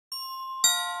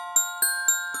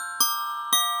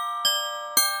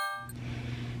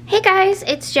Hey guys,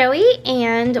 it's Joey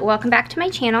and welcome back to my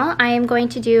channel. I am going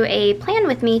to do a plan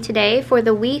with me today for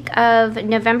the week of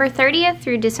November 30th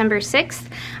through December 6th.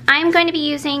 I'm going to be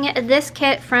using this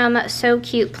kit from So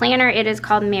Cute Planner. It is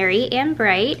called Merry and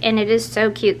Bright and it is so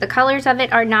cute. The colors of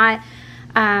it are not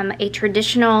a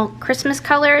traditional Christmas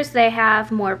colors. They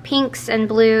have more pinks and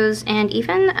blues and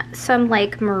even some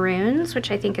like maroons,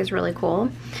 which I think is really cool.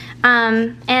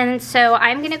 And so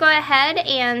I'm going to go ahead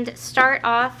and start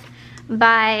off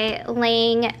by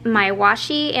laying my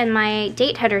washi and my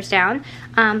date headers down.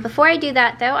 Before I do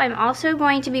that though, I'm also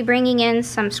going to be bringing in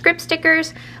some script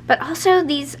stickers, but also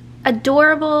these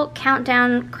adorable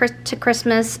countdown to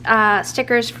Christmas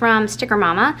stickers from Sticker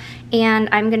Mama, and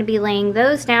I'm going to be laying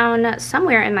those down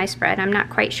somewhere in my spread. I'm not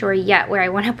quite sure yet where I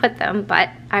want to put them, but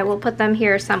I will put them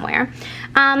here somewhere.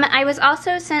 I was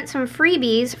also sent some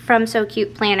freebies from So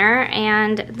Cute Planner,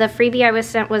 and the freebie I was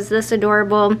sent was this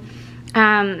adorable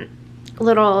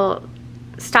little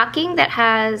stocking that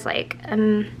has like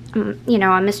you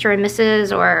know, a Mr. and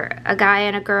Mrs. or a guy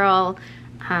and a girl.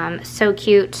 So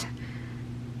cute.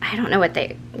 I don't know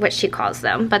what she calls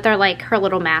them, but they're like her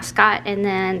little mascot. And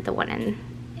then the one in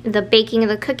the baking of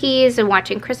the cookies and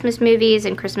watching Christmas movies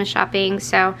and Christmas shopping.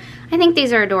 So I think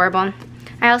these are adorable.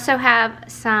 I also have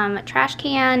some trash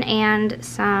can and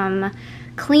some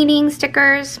cleaning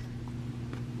stickers.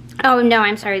 Oh no,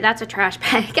 I'm sorry, that's a trash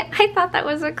bag. I thought that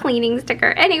was a cleaning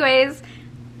sticker. Anyways,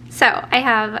 so I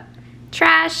have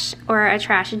trash or a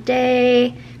trash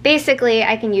day. Basically,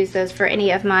 I can use those for any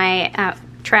of my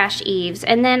trash eaves.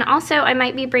 And then also I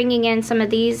might be bringing in some of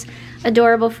these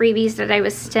adorable freebies that I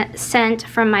was sent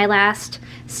from my last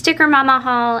Sticker Mama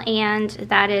haul, and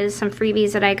that is some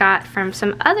freebies that I got from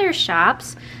some other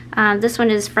shops. This one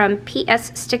is from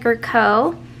PS Sticker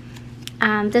Co.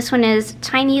 This one is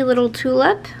Tiny Little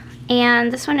Tulip.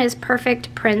 And this one is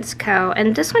Perfect Prints Co.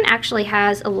 And this one actually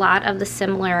has a lot of the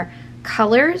similar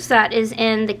colors that is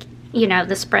in the, you know,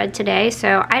 the spread today.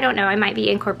 So I don't know, I might be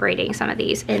incorporating some of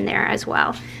these in there as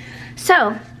well.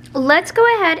 So let's go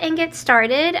ahead and get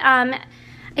started.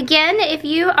 Again, if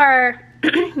you are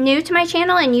new to my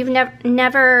channel and you've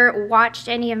never watched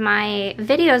any of my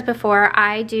videos before,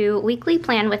 I do weekly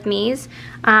plan with me's.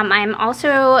 I'm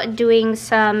also doing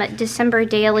some December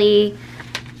daily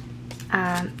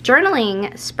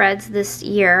journaling spreads this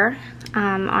year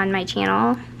on my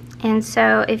channel. And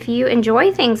so if you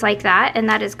enjoy things like that and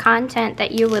that is content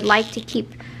that you would like to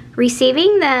keep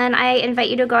receiving, then I invite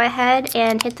you to go ahead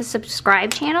and hit the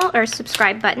subscribe channel or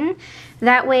subscribe button.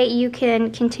 That way you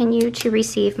can continue to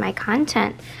receive my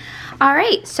content.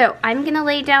 Alright, so I'm going to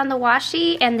lay down the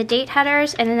washi and the date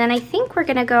headers, and then I think we're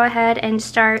going to go ahead and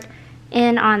start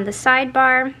in on the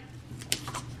sidebar.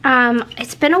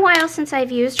 It's been a while since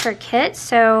I've used her kit,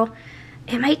 so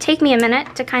it might take me a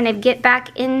minute to kind of get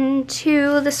back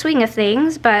into the swing of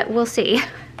things, but we'll see.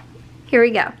 Here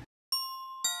we go.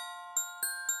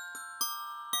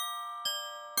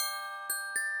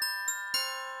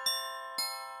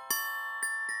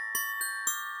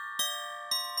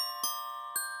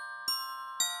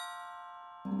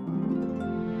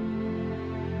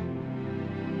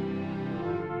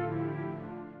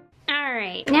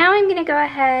 Now I'm going to go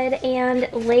ahead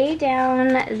and lay down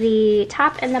the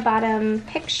top and the bottom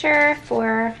picture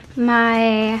for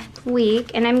my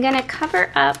week, and I'm going to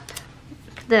cover up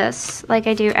this like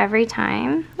I do every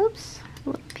time. Oops, a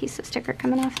little piece of sticker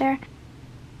coming off there.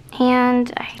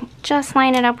 And I just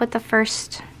line it up with the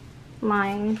first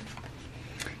line.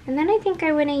 And then I think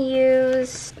I want to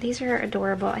use, these are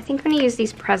adorable, I think I'm going to use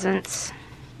these presents.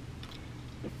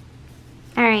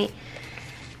 Alright.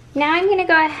 Now I'm going to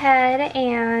go ahead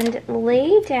and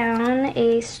lay down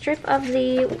a strip of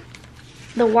the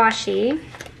washi,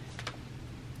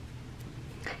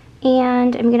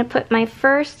 and I'm going to put my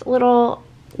first little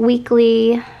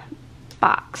weekly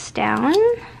box down.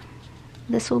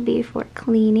 This will be for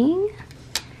cleaning,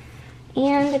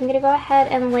 and I'm going to go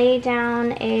ahead and lay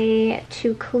down a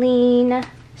to clean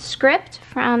script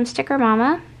from Sticker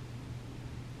Mama.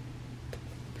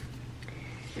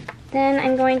 Then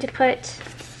I'm going to put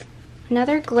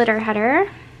another glitter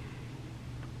header,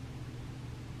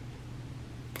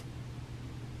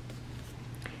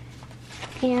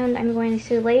 and I'm going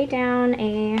to lay down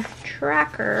a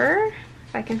tracker,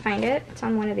 if I can find it. It's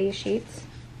on one of these sheets.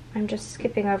 I'm just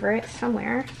skipping over it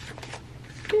somewhere.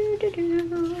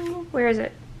 Where is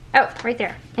it? Oh, right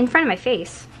there, in front of my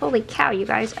face. Holy cow, you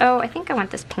guys. Oh, I think I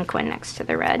want this pink one next to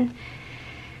the red.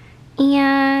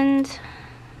 And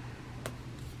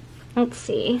let's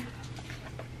see.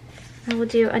 I will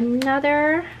do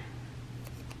another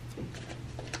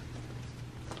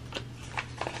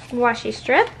washi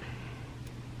strip.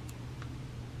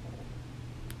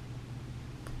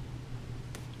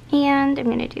 And I'm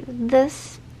gonna do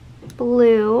this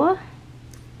blue.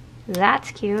 That's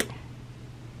cute.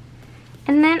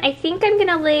 And then I think I'm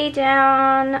gonna lay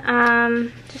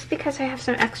down, just because I have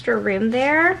some extra room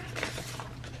there.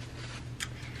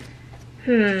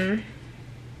 Trying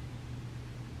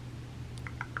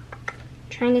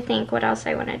to think what else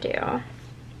I wanna do.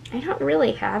 I don't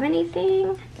really have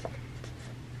anything.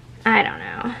 I don't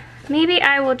know. Maybe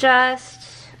I will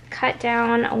just cut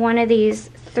down one of these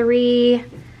 3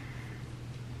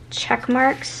 check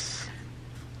marks,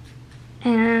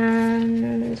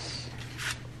 and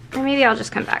or maybe I'll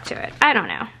just come back to it. I don't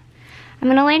know. I'm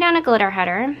gonna lay down a glitter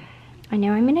header. I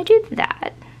know I'm gonna do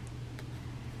that.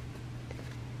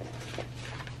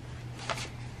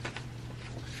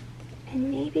 And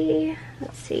maybe,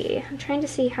 let's see, I'm trying to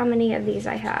see how many of these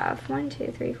I have. 1,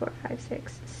 2, 3, 4, 5,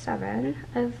 6, 7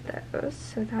 of those.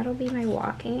 So that'll be my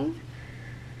walking.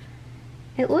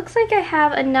 It looks like I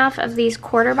have enough of these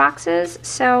quarter boxes,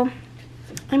 so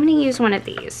I'm gonna use one of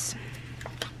these.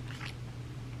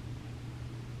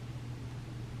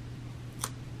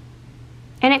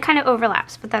 And it kind of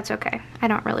overlaps, but that's okay. I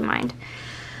don't really mind.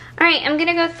 All right, I'm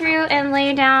gonna go through and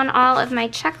lay down all of my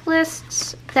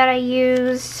checklists that I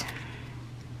use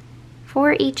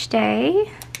for each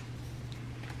day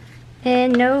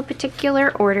in no particular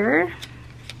order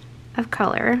of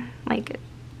color. Like,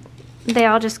 they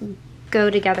all just go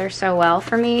together so well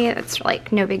for me. It's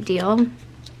like no big deal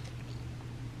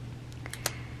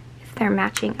if they're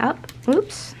matching up.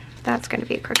 Oops, that's gonna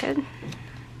be crooked. Let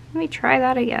me try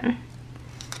that again.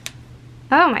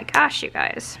 Oh my gosh, you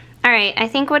guys. All right, I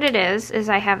think what it is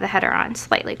I have the header on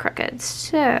slightly crooked.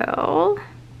 So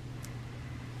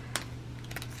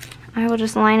I will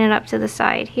just line it up to the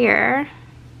side here.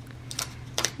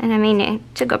 And I may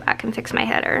need to go back and fix my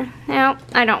header. No,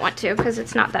 I don't want to because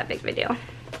it's not that big of a deal.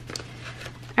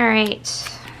 All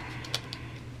right.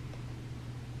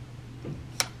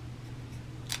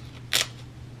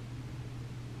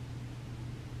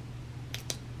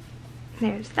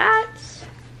 There's that.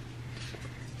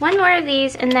 One more of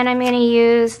these, and then I'm going to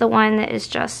use the one that is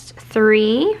just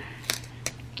 3.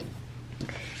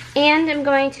 And I'm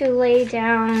going to lay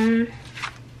down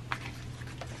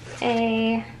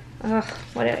a,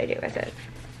 what did I do with it?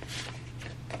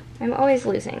 I'm always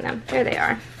losing them. There they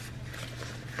are.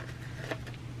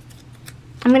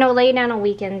 I'm going to lay down a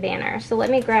weekend banner. So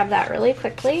let me grab that really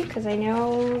quickly because I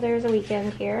know there's a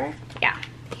weekend here. Yeah,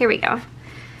 here we go.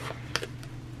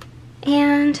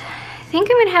 And I think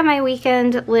I'm gonna have my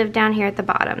weekend live down here at the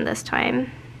bottom this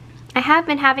time. I have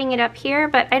been having it up here,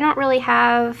 but I don't really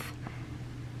have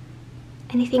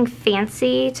anything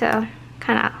fancy to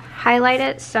kind of highlight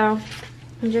it, so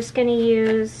I'm just gonna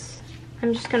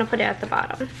put it at the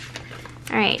bottom.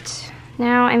 All right,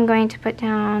 now I'm going to put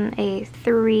down a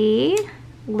 3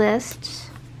 list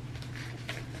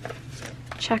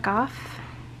check off.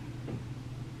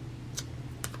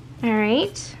 All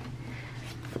right.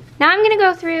 Now I'm gonna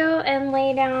go through and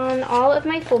lay down all of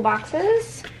my full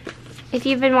boxes. If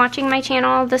you've been watching my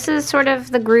channel, this is sort of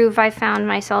the groove I found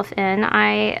myself in.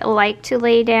 I like to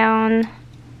lay down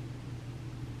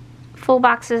full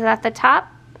boxes at the top.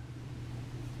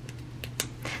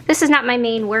 This is not my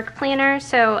main work planner,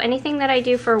 so anything that I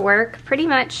do for work, pretty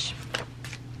much,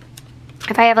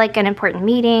 if I have like an important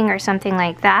meeting or something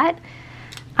like that,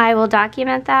 I will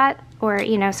document that. Or,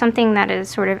 you know, something that is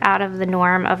sort of out of the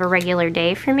norm of a regular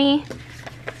day for me.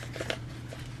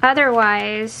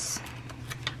 Otherwise,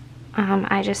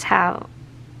 I just have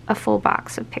a full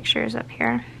box of pictures up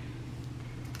here.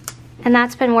 And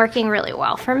that's been working really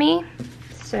well for me.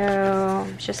 So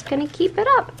I'm just gonna keep it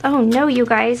up. Oh no, you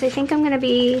guys, I think I'm gonna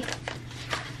be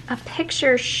a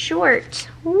picture short.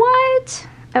 What?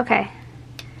 Okay.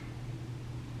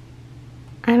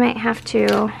 I might have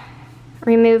to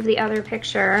remove the other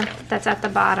picture that's at the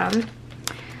bottom.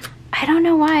 I don't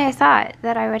know why I thought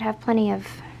that I would have plenty of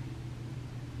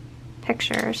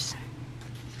pictures.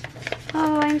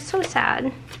 Oh, I'm so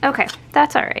sad. Okay,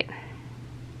 that's all right.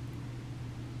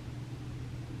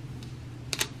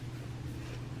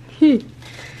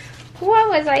 What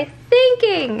was I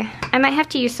thinking? I might have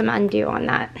to use some undo on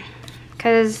that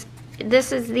because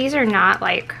these are not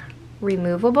like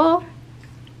removable,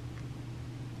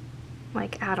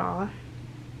 like at all.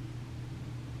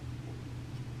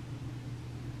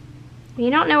 You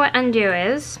don't know what undo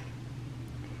is.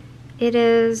 It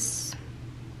is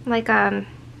like a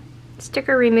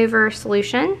sticker remover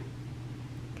solution.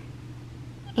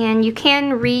 And you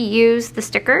can reuse the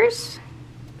stickers,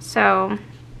 so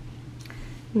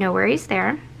no worries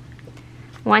there.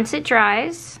 Once it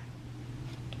dries,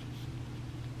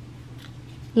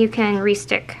 you can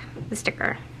restick the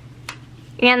sticker.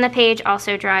 And the page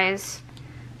also dries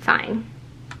fine.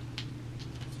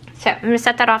 So I'm gonna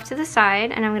set that off to the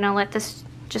side and I'm gonna let this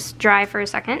just dry for a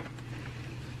second.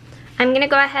 I'm gonna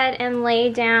go ahead and lay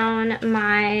down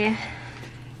my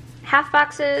half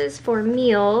boxes for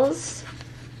meals.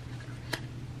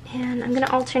 And I'm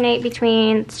gonna alternate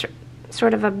between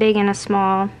sort of a big and a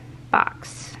small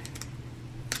box.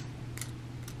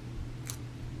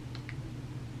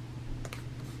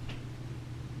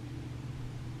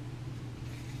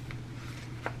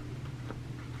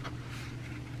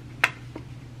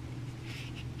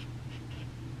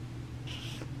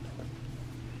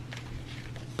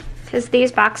 Because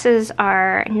these boxes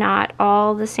are not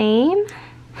all the same.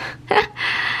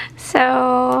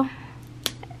 So,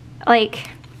 like,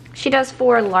 she does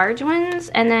 4 large ones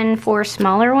and then 4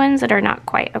 smaller ones that are not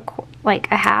quite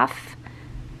like a half.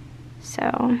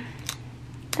 So,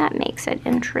 that makes it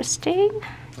interesting.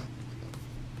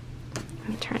 Let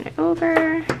me turn it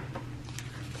over.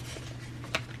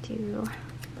 Do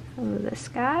this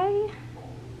guy.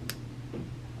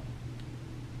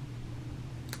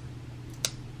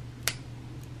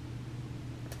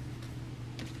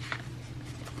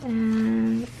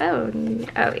 And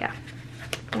oh yeah,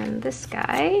 and this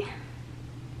guy.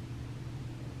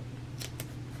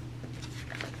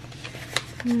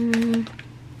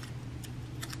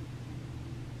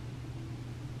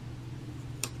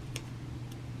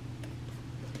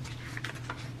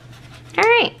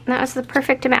 Alright, that was the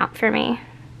perfect amount for me.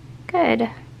 Good.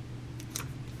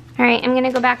 Alright, I'm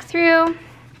gonna go back through. I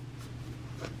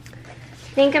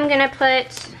think I'm gonna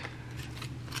put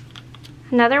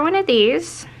another one of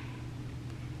these.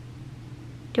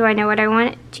 Do I know what I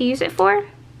want to use it for?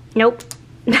 Nope.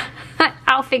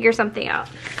 I'll figure something out.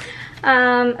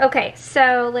 Okay,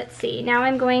 so let's see. Now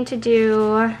I'm going to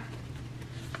do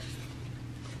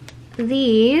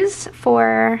these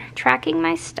for tracking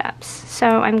my steps. So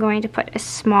I'm going to put a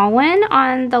small one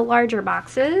on the larger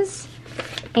boxes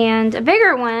and a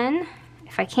bigger one,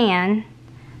 if I can,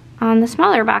 on the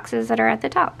smaller boxes that are at the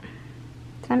top.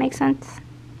 Does that make sense?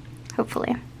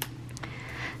 Hopefully.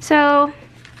 So,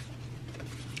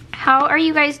 how are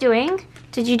you guys doing?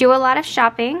 Did you do a lot of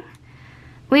shopping?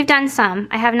 We've done some.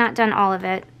 I have not done all of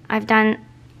it. I've done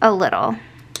a little.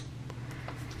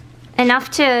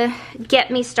 Enough to get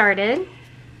me started.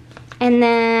 And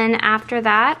then after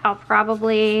that, I'll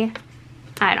probably,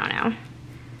 I don't know.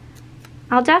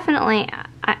 I'll definitely,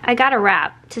 I gotta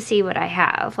wrap to see what I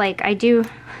have. Like, I do,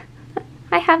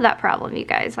 I have that problem, you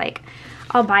guys. Like,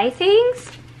 I'll buy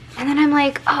things, and then I'm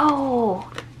like,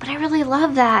 oh, but I really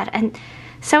love that. And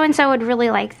so-and-so would really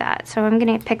like that. So I'm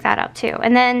gonna pick that up too.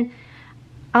 And then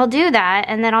I'll do that,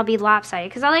 and then I'll be lopsided.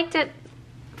 Because I like to,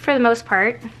 for the most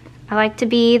part, I like to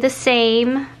be the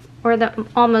same, or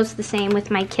almost the same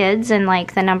with my kids and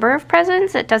like the number of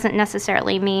presents. It doesn't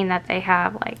necessarily mean that they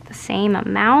have like the same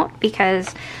amount,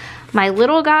 because my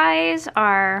little guys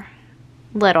are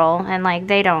little and like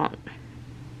they don't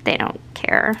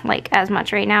care like as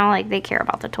much right now. Like they care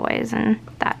about the toys and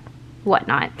that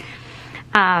whatnot.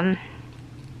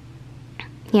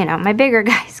 You know, my bigger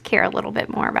guys care a little bit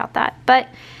more about that. But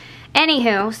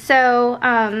anywho, so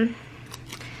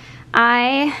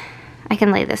I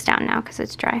can lay this down now because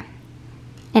it's dry.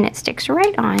 And it sticks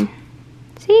right on.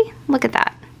 See? Look at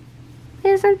that.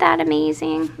 Isn't that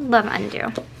amazing? Love undo.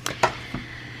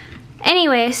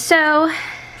 Anyway, so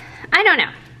I don't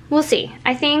know. We'll see.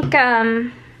 I think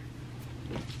I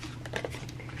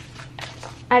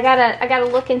gotta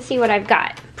look and see what I've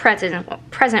got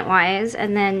present wise,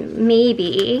 and then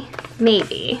maybe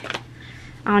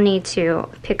I'll need to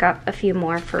pick up a few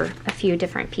more for a few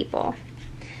different people.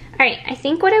 Alright, I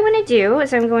think what I want to do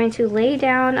is I'm going to lay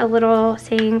down a little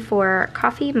thing for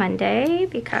Coffee Monday,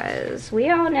 because we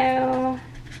all know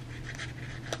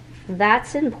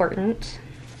that's important.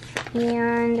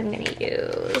 And I'm going to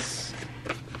use,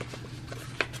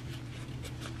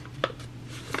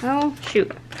 oh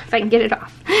shoot, if I can get it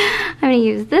off. I'm going to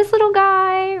use this little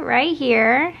guy right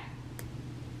here.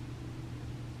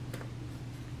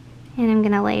 And I'm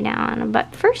going to lay down,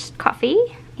 but first, coffee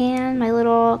and my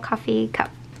little coffee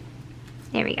cup.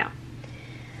 There we go.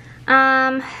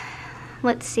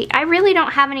 Let's see. I really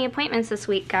don't have any appointments this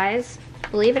week, guys.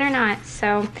 Believe it or not.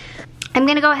 So I'm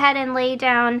going to go ahead and lay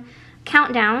down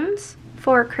countdowns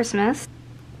for Christmas.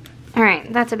 All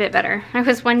right, that's a bit better. I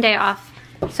was one day off,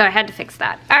 so I had to fix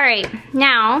that. All right,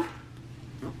 now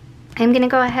I'm going to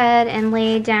go ahead and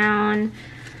lay down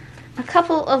a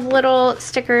couple of little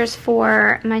stickers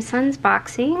for my son's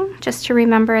boxing, just to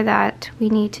remember that we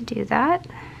need to do that.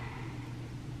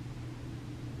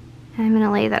 I'm going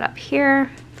to lay that up here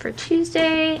for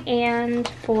Tuesday and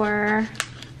for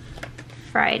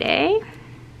Friday.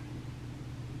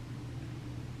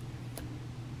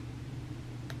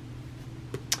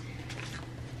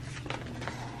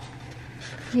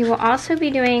 We will also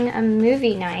be doing a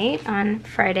movie night on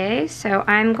Friday, so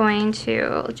I'm going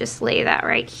to just lay that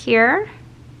right here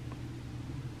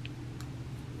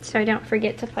so I don't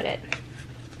forget to put it.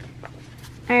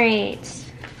 All right,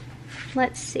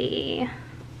 let's see.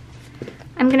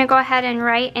 I'm gonna go ahead and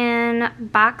write in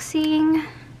boxing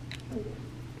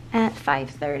at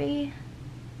 5:30.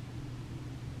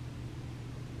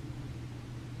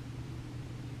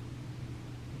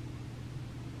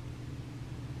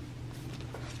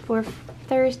 For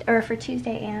Thursday, or for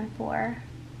Tuesday and for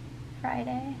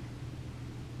Friday.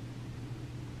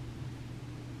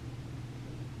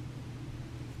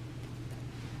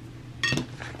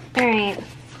 All right.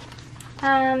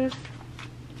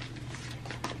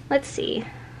 Let's see.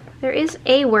 There is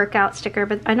a workout sticker,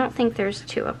 but I don't think there's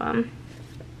 2 of them.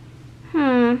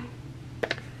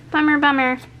 Bummer,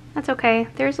 bummer. That's okay.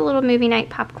 There's a little movie night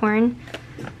popcorn.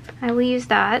 I will use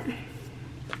that.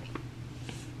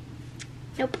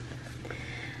 Nope.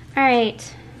 All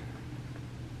right.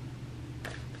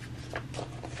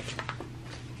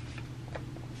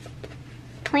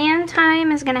 Plan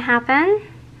time is gonna happen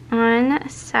on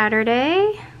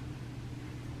Saturday.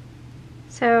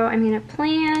 So I'm gonna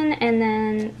plan, and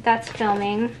then that's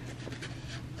filming.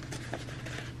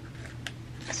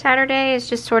 Saturday is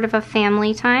just sort of a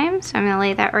family time, so I'm gonna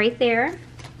lay that right there.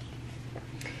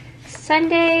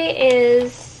 Sunday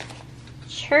is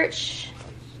church.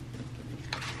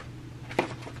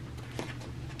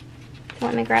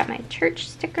 Let me grab my church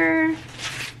sticker.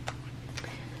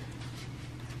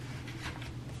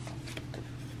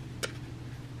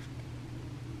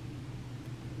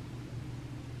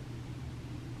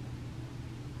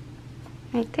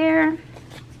 Right there.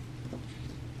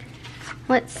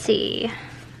 Let's see.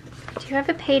 Do you have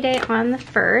a payday on the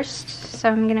 1st? So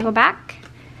I'm gonna go back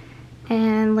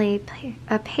and lay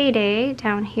a payday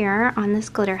down here on this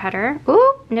glitter header.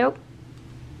 Ooh, nope.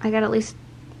 I gotta at least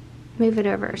move it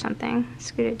over or something.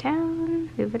 Scoot it down,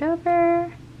 move it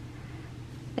over.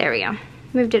 There we go,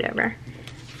 moved it over.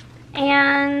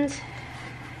 And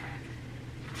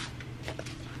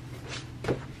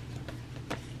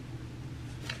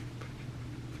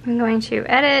I'm going to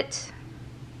edit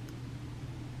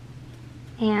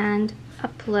and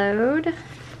upload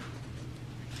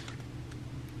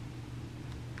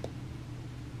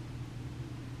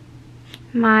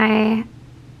my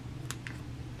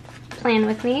plan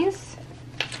with me's.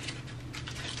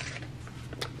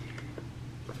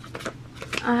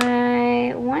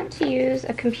 I want to use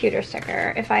a computer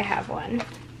sticker if I have one,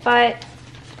 but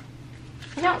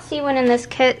I don't see one in this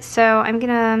kit, so I'm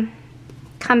gonna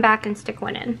come back and stick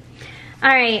one in. All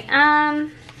right,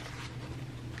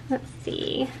 let's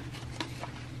see.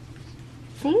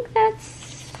 I think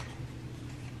that's,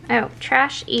 oh,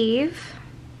 Trash Eve.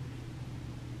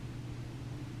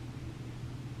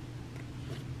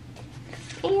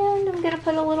 And I'm gonna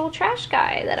put a little trash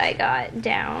guy that I got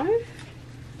down,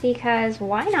 because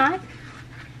why not?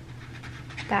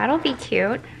 That'll be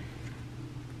cute.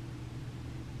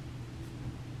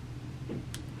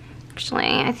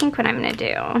 Actually, I think what I'm gonna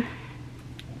do,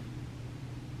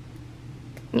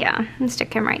 yeah, I'm gonna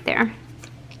stick him right there.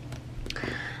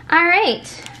 All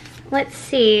right, let's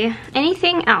see,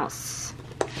 anything else?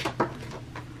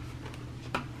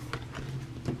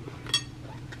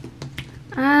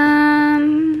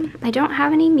 I don't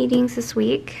have any meetings this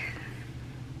week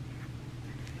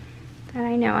that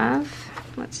I know of.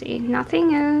 Let's see,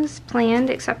 nothing is planned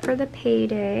except for the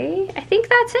payday. I think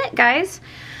that's it, guys.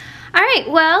 All right,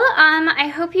 well, I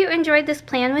hope you enjoyed this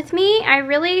plan with me.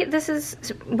 This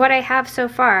is what I have so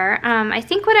far. I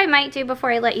think what I might do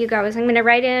before I let you go is I'm gonna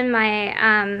write in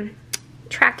my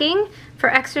tracking for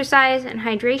exercise and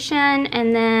hydration,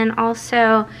 and then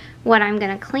also what I'm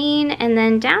gonna clean. And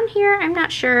then down here, I'm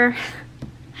not sure,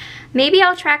 maybe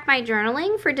I'll track my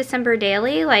journaling for December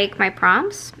daily, like my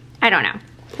prompts. I don't know,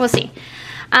 we'll see.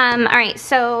 All right,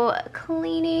 so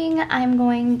cleaning, I'm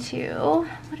going to,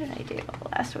 what did I do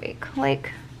last week?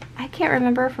 Like, I can't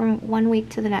remember from one week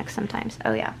to the next sometimes.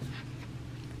 Oh yeah.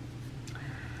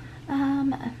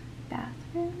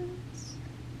 Bathrooms,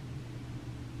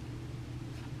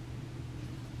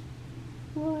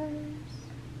 floors,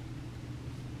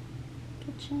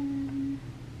 kitchen,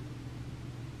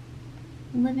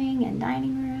 living and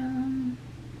dining room,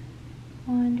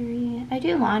 laundry. I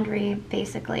do laundry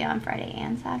basically on Friday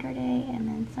and Saturday, and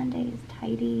then Sunday is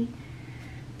tidy.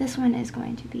 This one is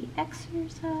going to be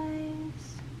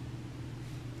exercise.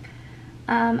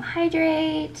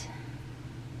 Hydrate.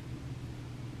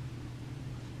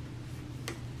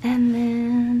 And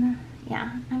then, yeah,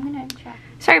 I'm gonna check.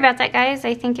 Sorry about that, guys.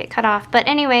 I think it cut off. But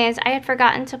anyways, I had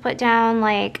forgotten to put down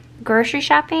like grocery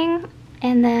shopping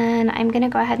And then I'm gonna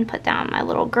go ahead and put down my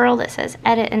little girl that says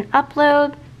edit and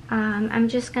upload. I'm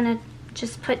just gonna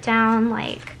put down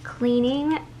like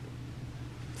cleaning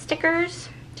stickers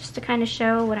just to kind of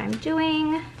show what I'm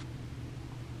doing.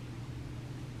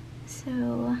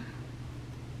 So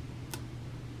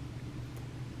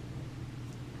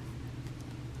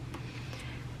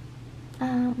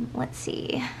let's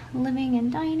see, living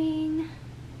and dining.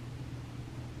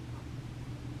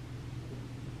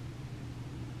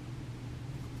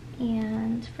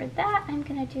 And for that, I'm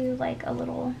gonna do like a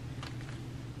little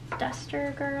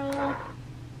duster girl.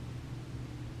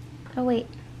 Oh wait,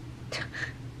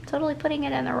 totally putting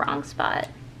it in the wrong spot.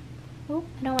 Oh,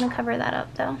 I don't want to cover that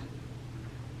up though.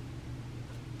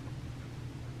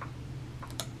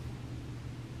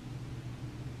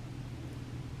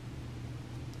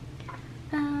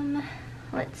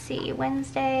 Let's see,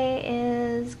 Wednesday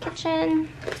is kitchen.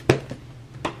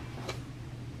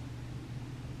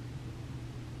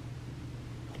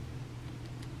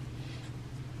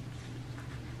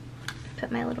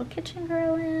 Put my little kitchen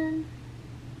girl in.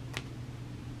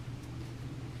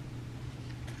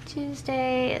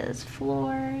 Tuesday is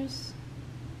floors.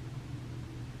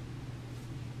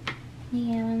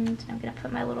 And I'm gonna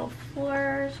put my little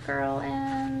floors girl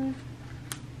in.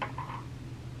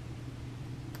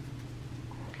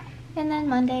 And then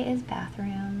Monday is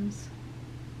bathrooms.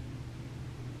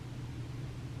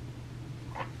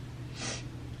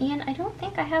 And I don't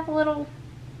think I have a little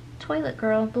toilet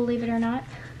girl, believe it or not.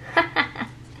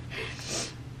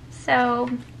 So,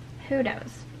 who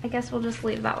knows? I guess we'll just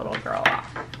leave that little girl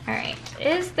off. All right,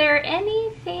 is there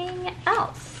anything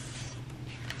else?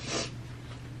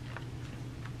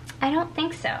 I don't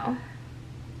think so.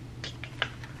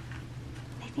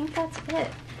 I think that's it.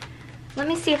 Let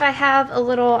me see if I have a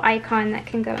little icon that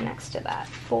can go next to that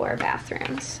for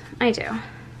bathrooms. I do.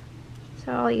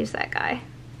 So I'll use that guy.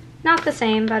 Not the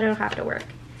same, but it'll have to work.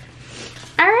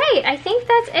 All right, I think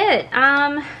that's it.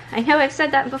 I know I've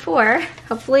said that before.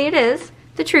 Hopefully it is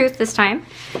the truth this time.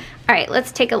 All right,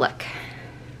 let's take a look.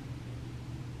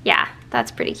 Yeah,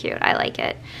 that's pretty cute. I like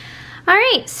it. All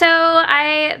right, so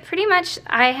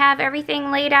I have everything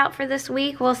laid out for this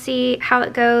week. We'll see how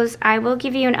it goes. I will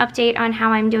give you an update on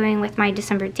how I'm doing with my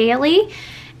December daily.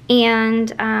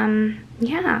 And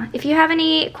yeah, if you have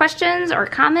any questions or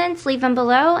comments, leave them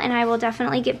below and I will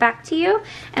definitely get back to you.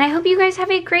 And I hope you guys have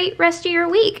a great rest of your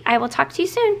week. I will talk to you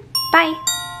soon.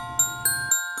 Bye.